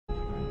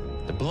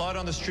The blood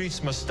on the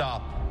streets must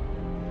stop.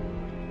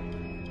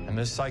 And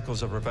this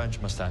cycles of revenge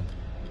must end.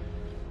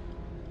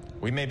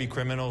 We may be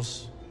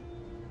criminals,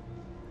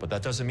 but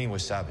that doesn't mean we're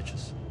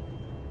savages.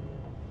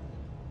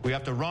 We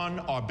have to run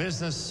our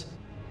business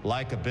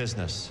like a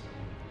business.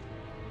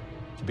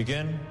 To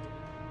begin,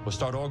 we'll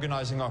start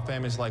organizing our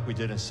families like we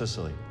did in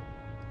Sicily,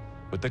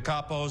 with the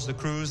capos, the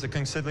crews, the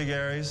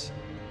consigliaries,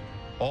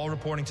 all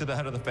reporting to the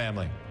head of the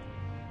family.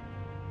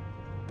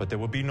 But there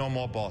will be no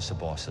more boss of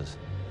bosses.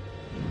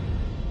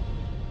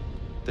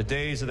 The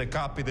days of the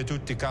capi di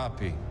tutti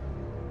capi,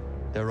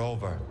 they're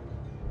over.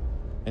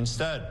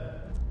 Instead,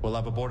 we'll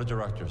have a board of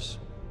directors,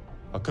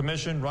 a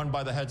commission run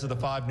by the heads of the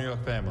 5 New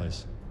York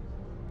families.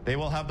 They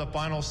will have the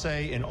final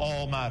say in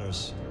all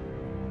matters,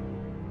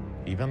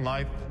 even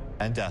life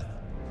and death.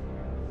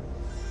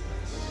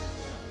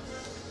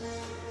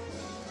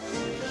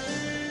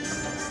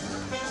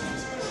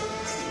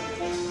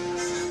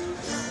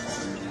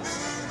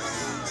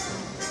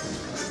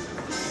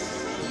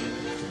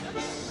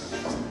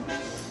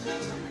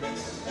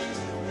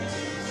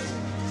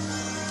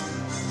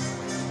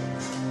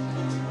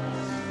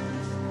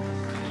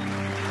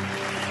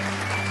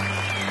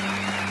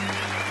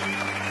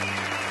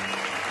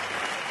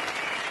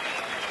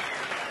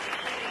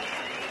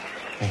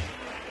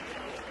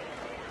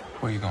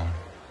 Where are you going?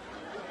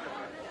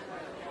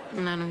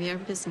 None of your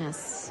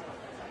business.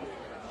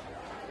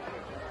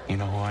 You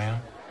know who I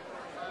am?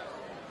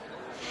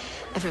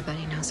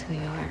 Everybody knows who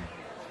you are.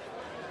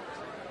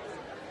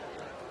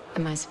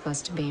 Am I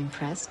supposed to be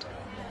impressed?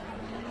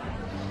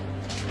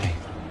 Hey.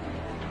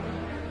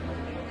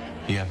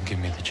 You haven't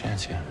given me the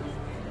chance yet.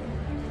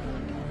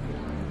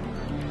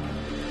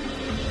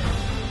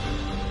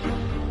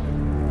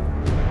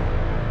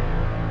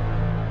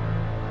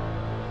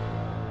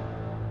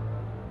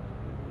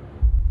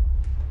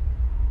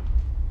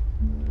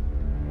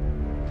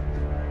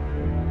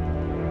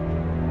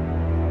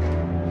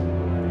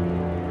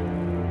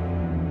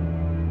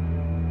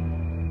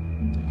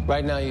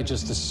 Right now, you're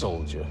just a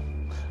soldier.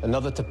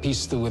 Another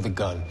tapista with a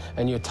gun,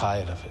 and you're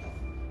tired of it.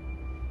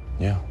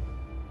 Yeah.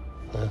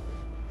 Huh?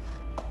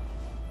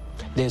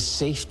 There's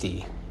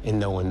safety in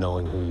no one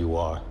knowing who you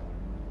are.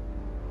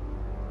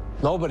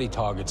 Nobody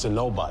targets a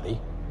nobody.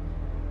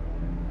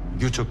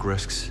 You took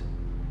risks.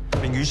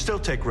 I mean, you still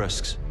take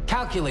risks.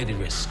 Calculated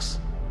risks.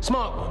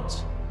 Smart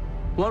ones.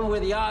 One where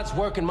the odds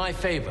work in my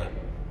favor.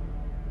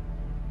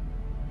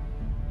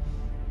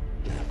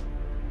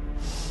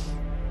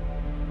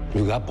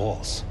 You got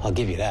balls, I'll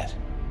give you that.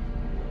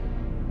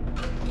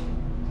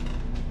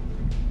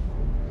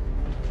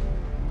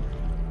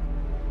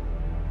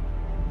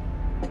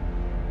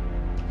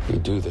 You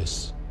do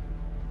this,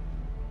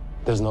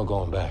 there's no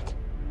going back.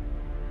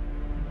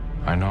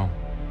 I know.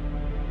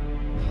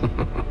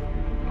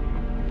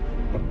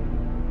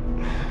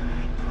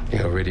 You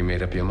already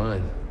made up your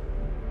mind.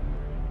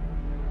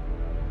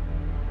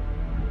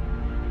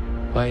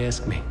 Why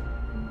ask me?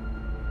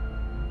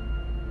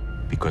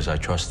 Because I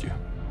trust you.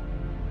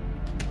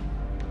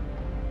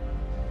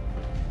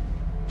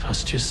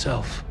 Trust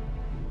yourself.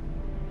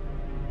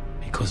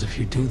 Because if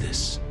you do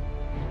this,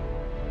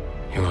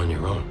 you're on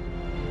your own.